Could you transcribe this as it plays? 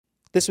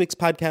This week's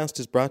podcast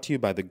is brought to you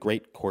by The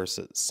Great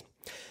Courses.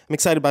 I'm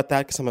excited about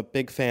that because I'm a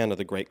big fan of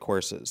The Great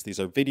Courses.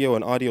 These are video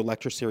and audio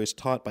lecture series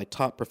taught by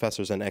top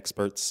professors and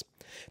experts.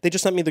 They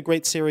just sent me the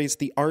great series,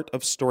 The Art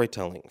of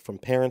Storytelling, From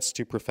Parents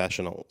to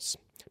Professionals.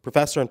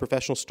 Professor and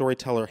professional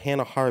storyteller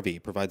Hannah Harvey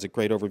provides a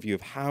great overview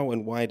of how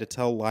and why to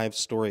tell live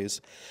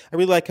stories. I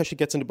really like how she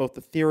gets into both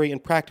the theory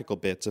and practical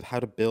bits of how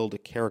to build a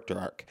character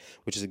arc,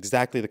 which is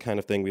exactly the kind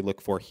of thing we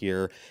look for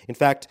here. In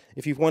fact,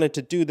 if you've wanted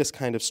to do this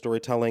kind of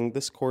storytelling,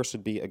 this course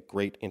would be a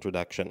great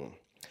introduction.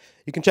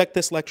 You can check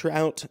this lecture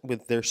out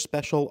with their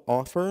special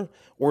offer.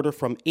 Order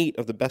from 8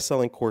 of the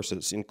best-selling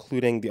courses,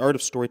 including The Art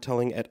of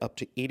Storytelling, at up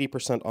to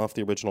 80% off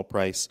the original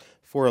price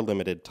for a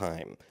limited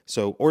time.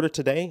 So order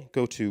today.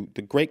 Go to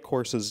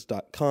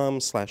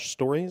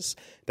thegreatcourses.com/stories.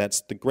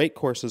 That's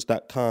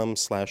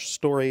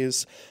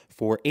thegreatcourses.com/stories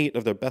for 8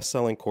 of their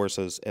best-selling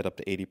courses at up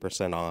to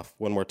 80% off.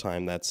 One more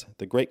time, that's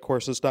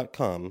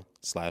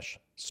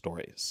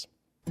thegreatcourses.com/stories.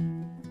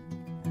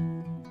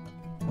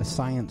 A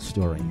science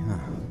story, huh?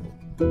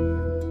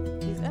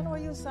 These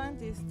NYU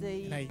scientists,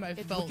 I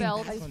felt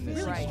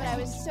right. But I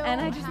was so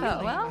And I just happy.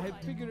 thought, well, I had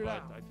figured it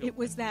out. It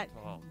was that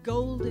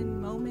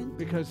golden moment.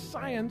 Because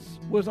science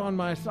was on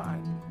my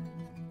side.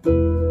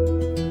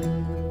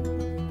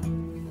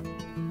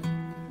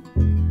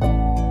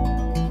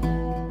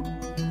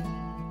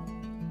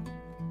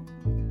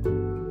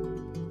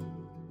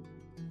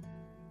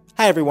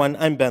 Hi everyone,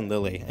 I'm Ben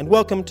Lilly, and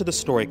welcome to the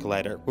Story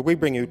Collider, where we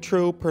bring you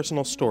true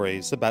personal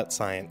stories about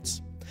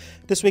science.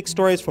 This week's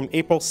story is from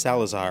April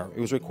Salazar. It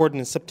was recorded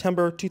in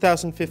September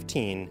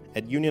 2015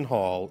 at Union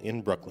Hall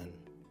in Brooklyn.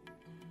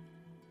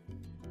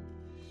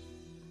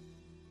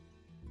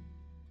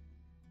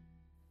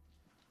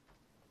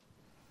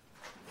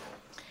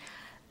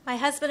 My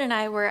husband and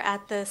I were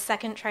at the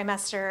second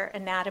trimester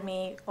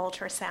anatomy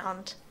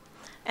ultrasound,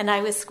 and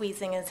I was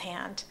squeezing his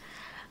hand.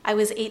 I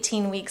was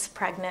 18 weeks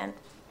pregnant.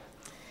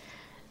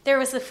 There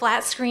was a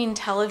flat screen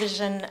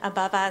television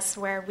above us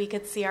where we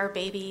could see our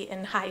baby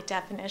in high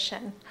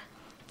definition.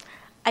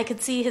 I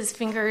could see his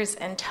fingers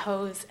and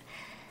toes,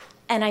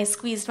 and I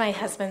squeezed my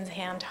husband's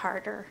hand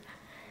harder.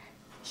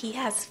 He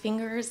has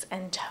fingers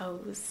and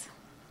toes.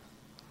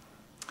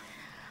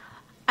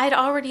 I'd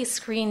already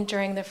screened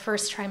during the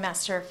first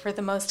trimester for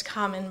the most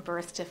common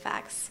birth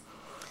defects.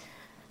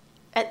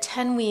 At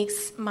 10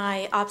 weeks,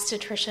 my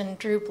obstetrician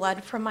drew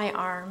blood from my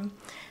arm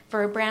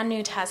for a brand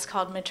new test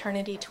called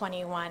Maternity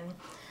 21.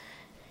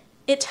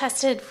 It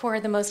tested for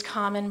the most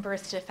common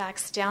birth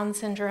defects, Down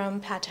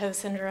syndrome, Pateau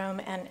syndrome,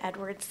 and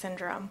Edwards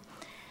syndrome.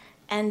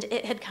 And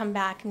it had come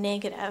back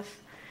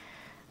negative.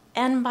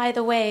 And by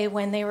the way,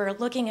 when they were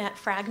looking at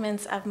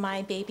fragments of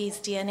my baby's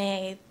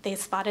DNA, they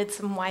spotted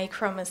some Y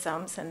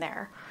chromosomes in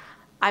there.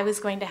 I was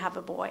going to have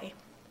a boy.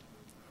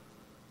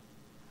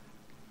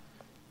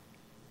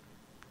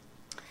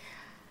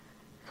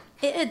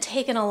 It had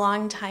taken a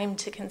long time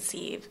to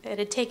conceive. It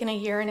had taken a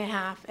year and a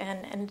half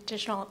and an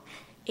additional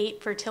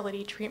 8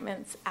 fertility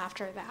treatments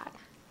after that.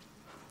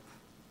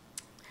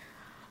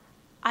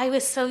 I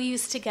was so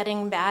used to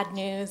getting bad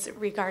news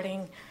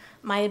regarding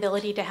my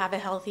ability to have a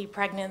healthy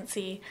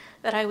pregnancy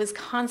that I was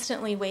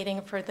constantly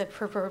waiting for the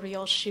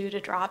proverbial shoe to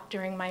drop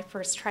during my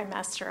first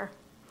trimester.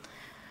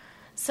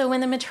 So when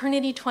the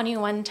Maternity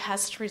 21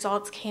 test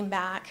results came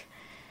back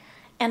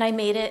and I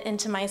made it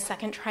into my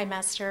second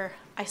trimester,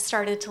 I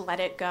started to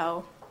let it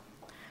go.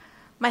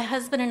 My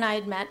husband and I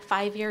had met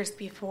 5 years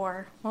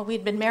before. Well,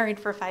 we'd been married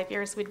for 5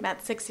 years. We'd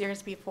met 6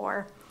 years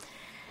before.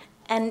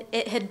 And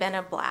it had been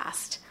a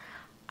blast.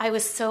 I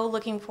was so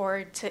looking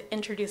forward to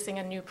introducing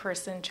a new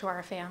person to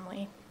our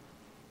family.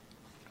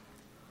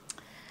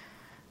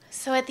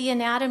 So at the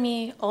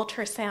anatomy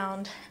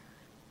ultrasound,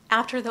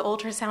 after the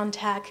ultrasound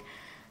tech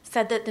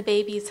said that the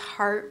baby's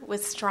heart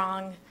was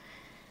strong,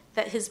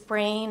 that his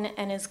brain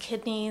and his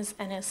kidneys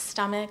and his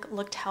stomach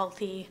looked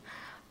healthy,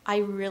 I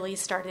really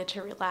started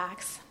to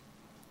relax.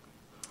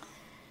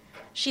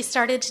 She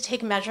started to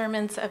take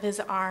measurements of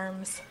his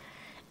arms,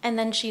 and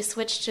then she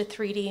switched to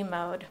 3D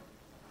mode.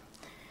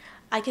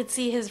 I could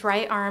see his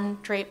right arm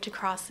draped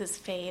across his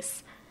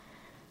face,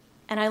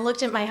 and I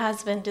looked at my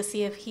husband to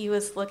see if he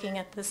was looking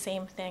at the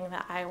same thing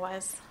that I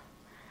was.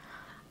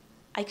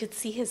 I could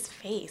see his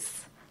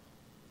face.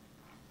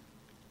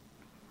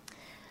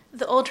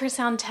 The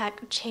ultrasound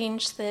tech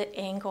changed the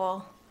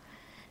angle,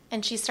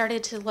 and she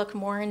started to look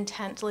more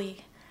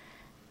intently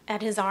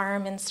at his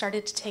arm and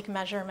started to take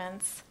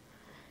measurements.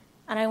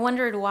 And I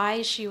wondered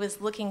why she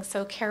was looking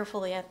so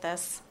carefully at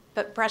this,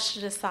 but brushed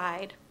it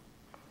aside.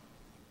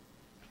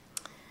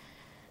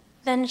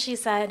 Then she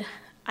said,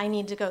 "I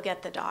need to go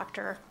get the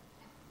doctor."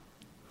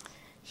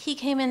 He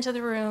came into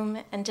the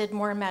room and did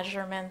more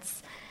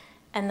measurements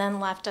and then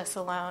left us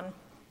alone.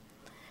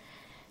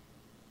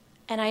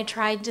 And I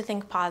tried to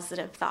think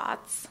positive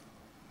thoughts.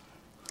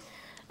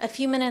 A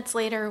few minutes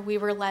later, we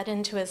were led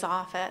into his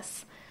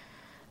office.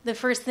 The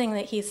first thing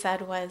that he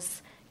said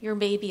was, "Your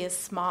baby is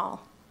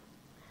small."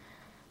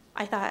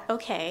 I thought,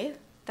 okay,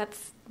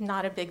 that's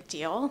not a big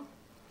deal.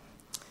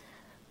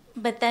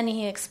 But then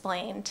he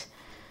explained,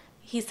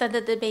 He said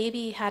that the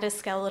baby had a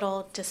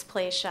skeletal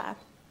dysplasia.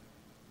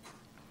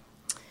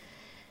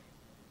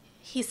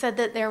 He said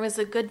that there was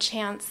a good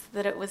chance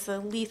that it was a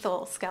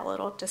lethal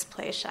skeletal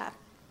dysplasia.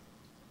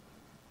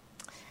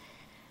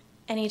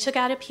 And he took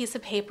out a piece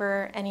of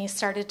paper and he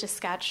started to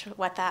sketch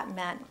what that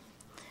meant.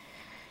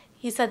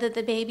 He said that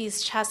the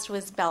baby's chest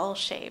was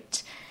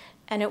bell-shaped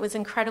and it was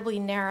incredibly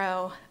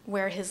narrow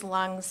where his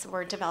lungs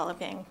were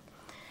developing.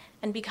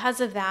 And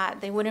because of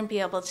that, they wouldn't be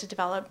able to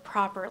develop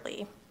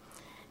properly,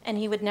 and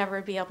he would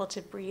never be able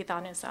to breathe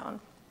on his own.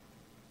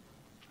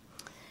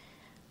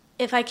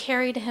 If I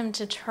carried him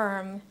to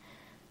term,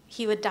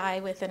 he would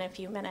die within a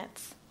few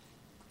minutes.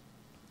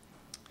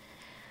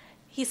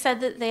 He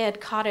said that they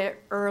had caught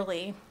it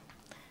early,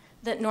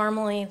 that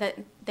normally that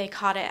they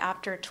caught it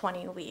after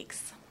 20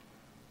 weeks.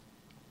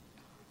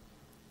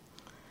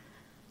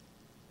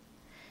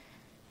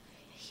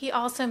 He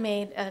also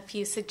made a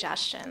few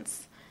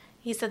suggestions.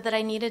 He said that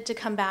I needed to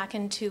come back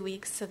in 2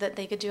 weeks so that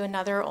they could do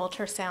another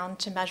ultrasound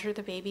to measure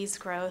the baby's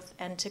growth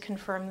and to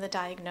confirm the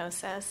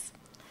diagnosis.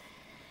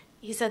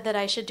 He said that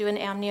I should do an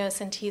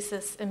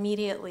amniocentesis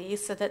immediately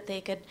so that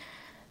they could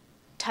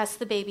test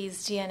the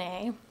baby's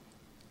DNA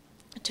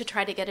to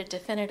try to get a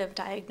definitive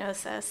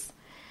diagnosis.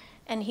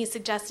 And he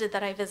suggested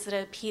that I visit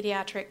a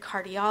pediatric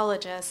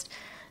cardiologist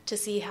to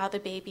see how the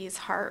baby's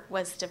heart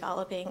was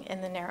developing in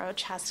the narrow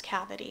chest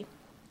cavity.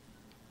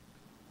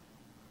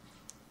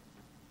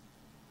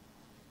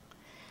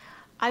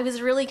 I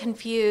was really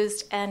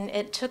confused, and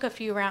it took a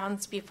few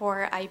rounds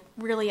before I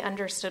really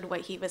understood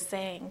what he was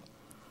saying.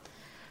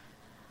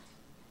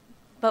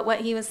 But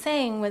what he was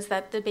saying was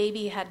that the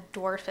baby had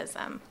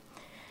dwarfism.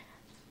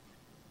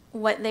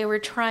 What they were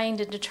trying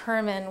to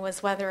determine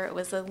was whether it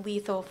was a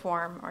lethal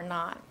form or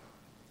not.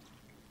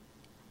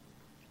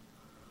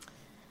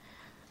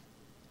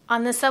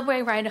 On the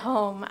subway ride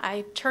home,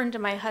 I turned to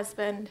my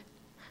husband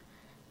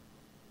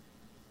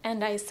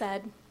and I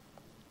said,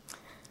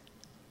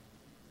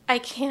 I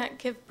can't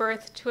give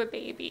birth to a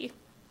baby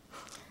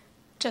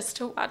just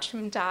to watch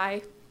him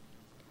die.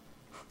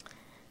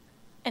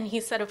 And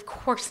he said, of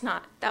course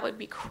not. That would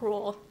be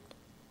cruel.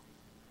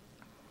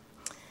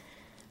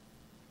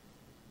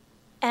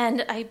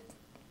 And I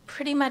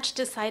pretty much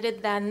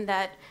decided then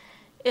that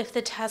if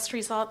the test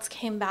results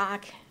came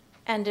back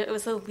and it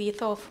was a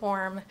lethal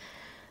form,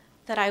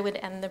 that I would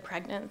end the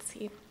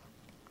pregnancy.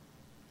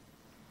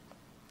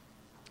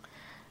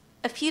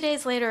 A few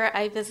days later,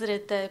 I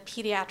visited the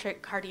pediatric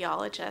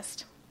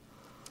cardiologist.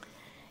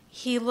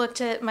 He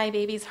looked at my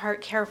baby's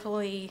heart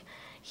carefully.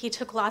 He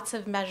took lots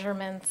of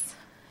measurements.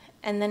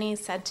 And then he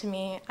said to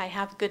me, I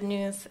have good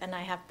news and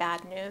I have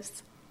bad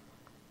news.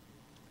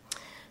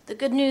 The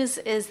good news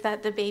is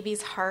that the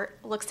baby's heart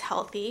looks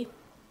healthy.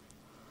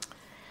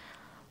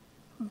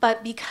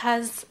 But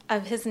because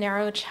of his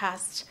narrow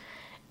chest,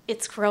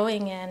 it's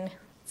growing in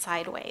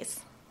sideways.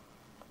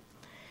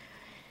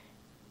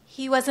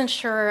 He wasn't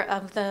sure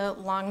of the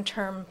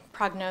long-term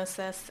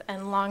prognosis,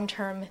 and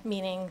long-term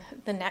meaning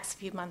the next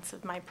few months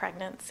of my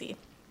pregnancy.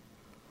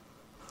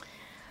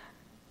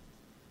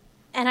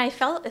 And I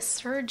felt a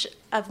surge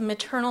of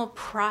maternal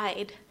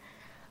pride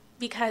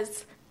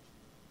because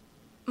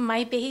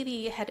my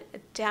baby had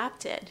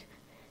adapted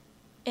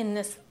in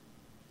this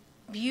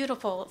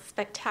beautiful,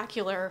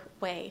 spectacular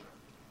way.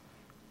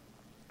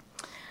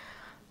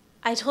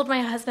 I told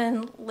my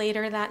husband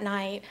later that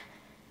night,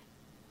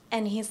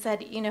 and he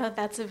said, you know,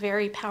 that's a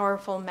very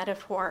powerful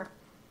metaphor.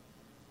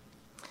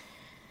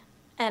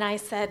 And I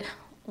said,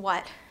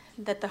 what?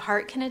 That the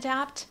heart can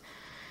adapt?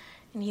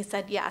 And he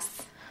said,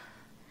 yes.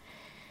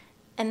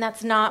 And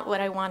that's not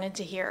what I wanted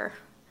to hear.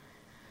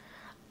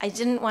 I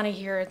didn't want to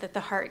hear that the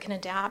heart can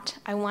adapt.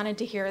 I wanted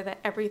to hear that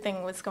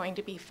everything was going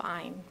to be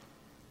fine.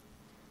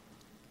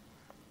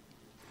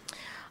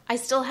 I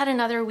still had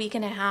another week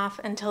and a half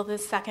until the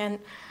second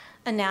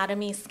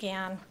anatomy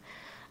scan.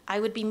 I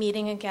would be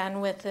meeting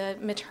again with a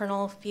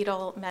maternal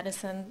fetal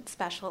medicine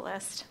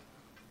specialist.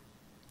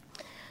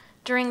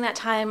 During that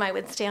time, I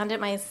would stand at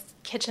my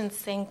kitchen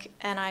sink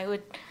and I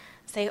would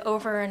say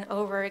over and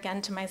over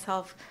again to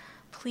myself,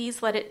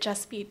 please let it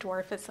just be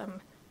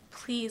dwarfism.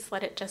 Please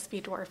let it just be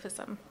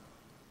dwarfism.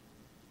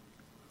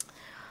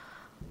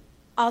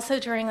 Also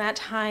during that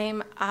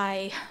time,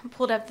 I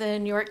pulled up the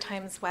New York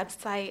Times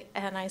website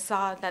and I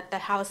saw that the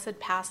House had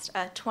passed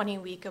a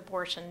 20-week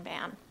abortion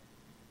ban.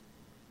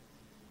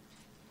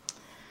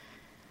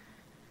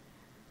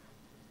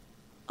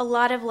 A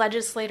lot of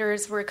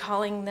legislators were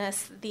calling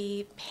this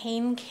the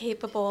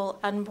Pain-Capable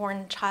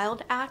Unborn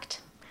Child Act,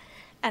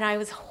 and I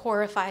was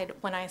horrified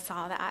when I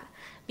saw that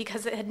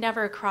because it had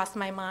never crossed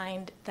my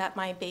mind that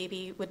my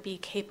baby would be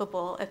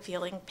capable of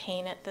feeling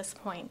pain at this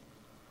point.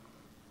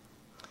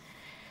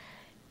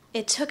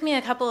 It took me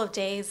a couple of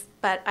days,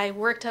 but I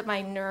worked up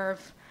my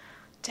nerve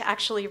to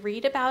actually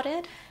read about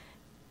it,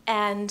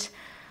 and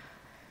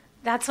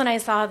that's when I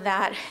saw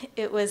that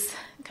it was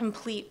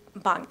complete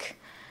bunk,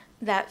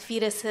 that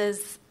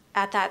fetuses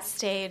at that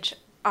stage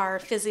are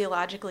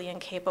physiologically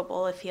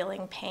incapable of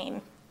feeling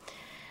pain.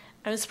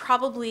 I was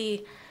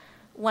probably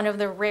one of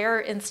the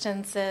rare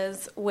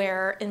instances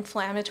where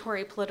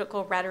inflammatory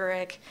political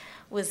rhetoric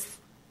was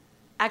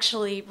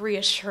actually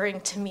reassuring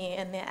to me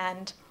in the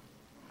end.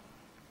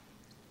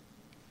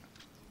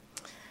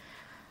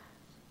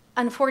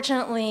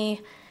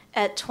 Unfortunately,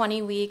 at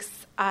 20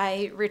 weeks,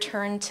 I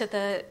returned to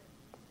the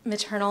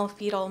maternal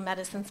fetal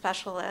medicine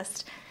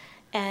specialist,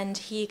 and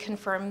he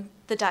confirmed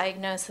the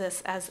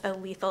diagnosis as a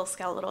lethal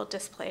skeletal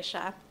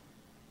dysplasia.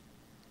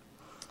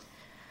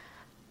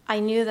 I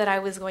knew that I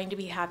was going to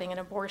be having an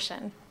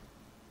abortion.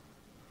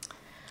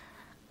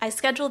 I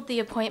scheduled the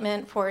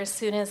appointment for as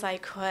soon as I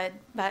could,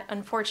 but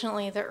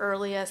unfortunately the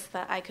earliest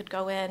that I could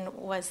go in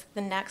was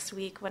the next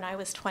week when I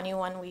was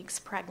 21 weeks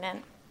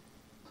pregnant.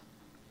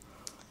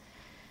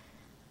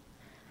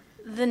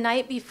 The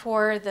night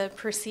before the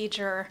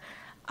procedure,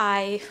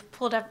 I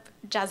pulled up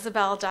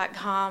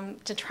Jezebel.com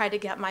to try to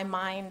get my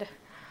mind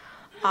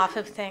off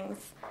of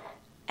things.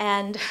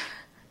 And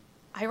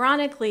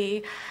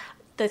ironically,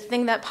 the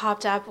thing that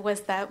popped up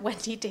was that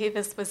Wendy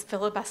Davis was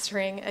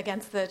filibustering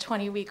against the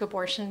 20-week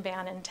abortion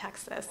ban in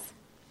Texas.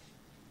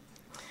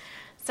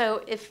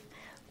 So if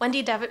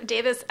Wendy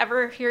Davis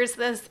ever hears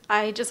this,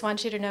 I just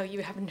want you to know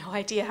you have no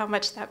idea how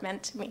much that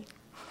meant to me.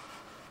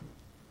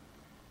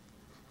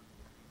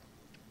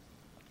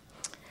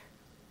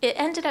 It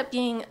ended up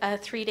being a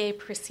 3-day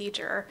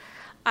procedure.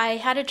 I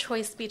had a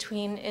choice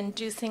between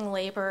inducing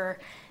labor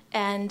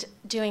and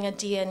doing a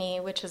D&E,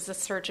 which is a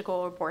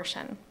surgical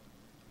abortion.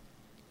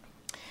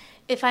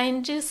 If I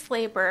induced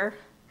labor,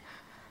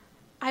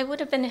 I would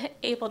have been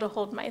able to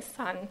hold my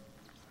son,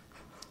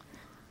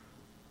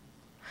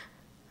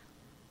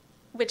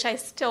 which I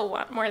still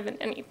want more than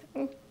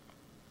anything.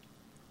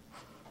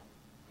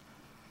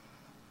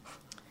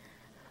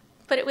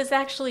 But it was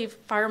actually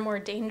far more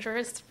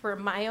dangerous for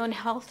my own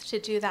health to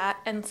do that,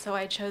 and so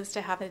I chose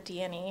to have a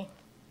D&E.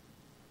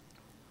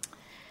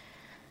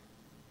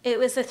 It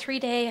was a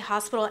 3-day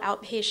hospital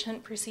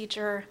outpatient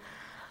procedure.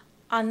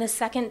 On the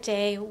second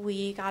day,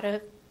 we got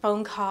a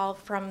phone call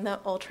from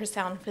the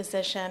ultrasound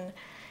physician.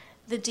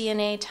 The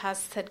DNA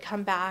tests had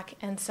come back,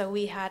 and so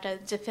we had a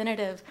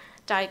definitive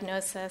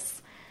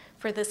diagnosis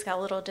for the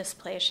skeletal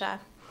dysplasia.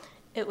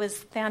 It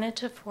was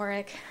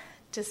thanatophoric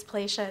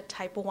dysplasia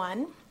type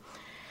 1.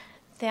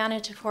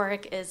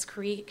 Thanatophoric is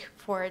Greek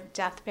for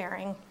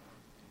death-bearing.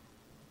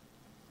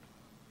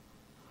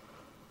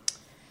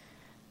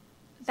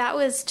 That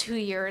was 2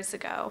 years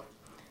ago.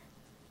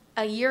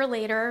 A year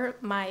later,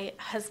 my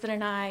husband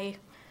and I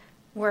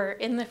were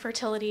in the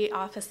fertility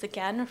office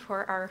again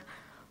for our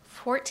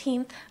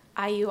 14th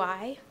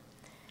IUI.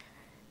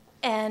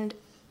 And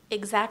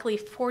exactly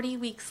 40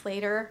 weeks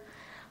later,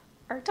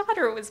 our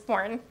daughter was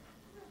born.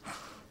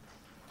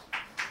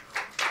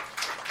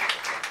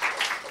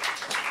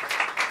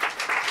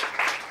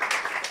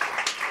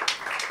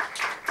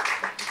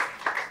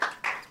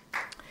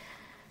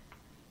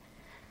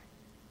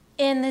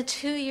 In the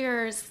 2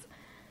 years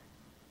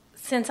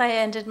since I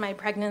ended my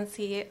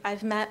pregnancy,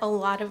 I've met a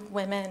lot of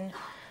women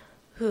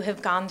who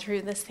have gone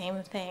through the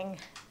same thing,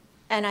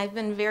 and I've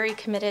been very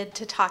committed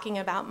to talking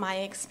about my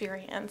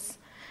experience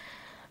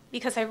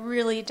because I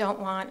really don't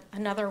want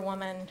another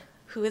woman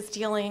who is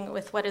dealing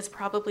with what is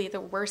probably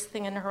the worst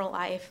thing in her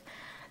life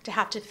to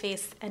have to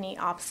face any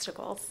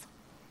obstacles.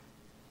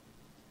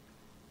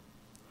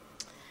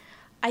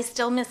 I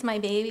still miss my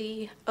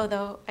baby,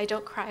 although I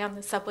don't cry on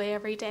the subway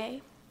every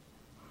day.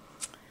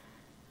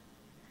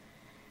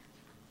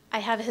 I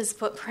have his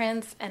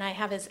footprints and I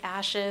have his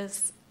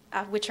ashes,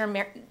 which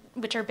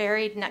are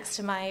buried next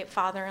to my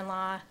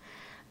father-in-law,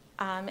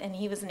 and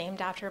he was named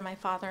after my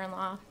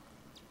father-in-law.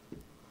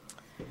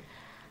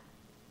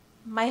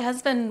 My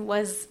husband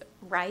was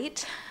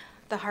right.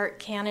 The heart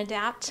can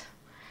adapt.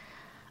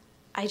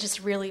 I just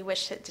really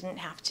wish it didn't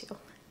have to.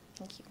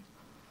 Thank you.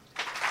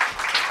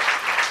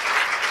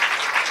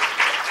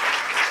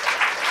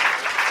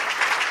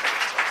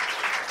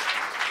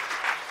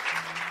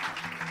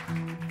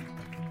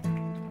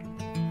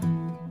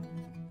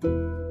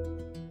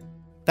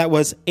 That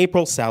was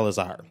April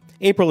Salazar.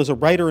 April is a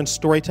writer and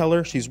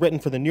storyteller. She's written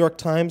for the New York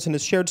Times and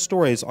has shared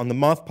stories on the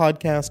Moth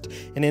podcast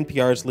and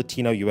NPR's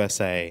Latino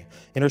USA.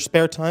 In her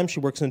spare time, she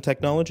works in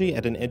technology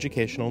at an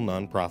educational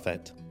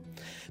nonprofit.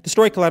 The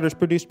Story Collider is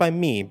produced by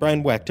me,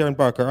 Brian Weck, Darren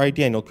Barker, Ari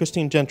Daniel,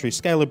 Christine Gentry,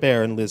 Skylar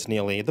Bear, and Liz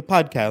Neely. The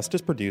podcast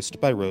is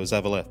produced by Rose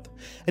Eveleth.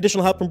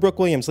 Additional help from Brooke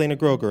Williams, Lena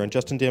Groger, and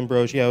Justin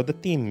D'Ambrosio. The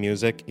theme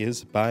music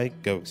is by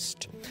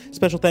Ghost.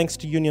 Special thanks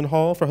to Union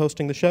Hall for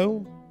hosting the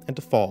show, and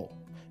to Fall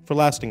for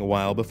lasting a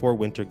while before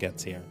winter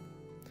gets here.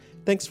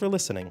 Thanks for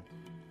listening.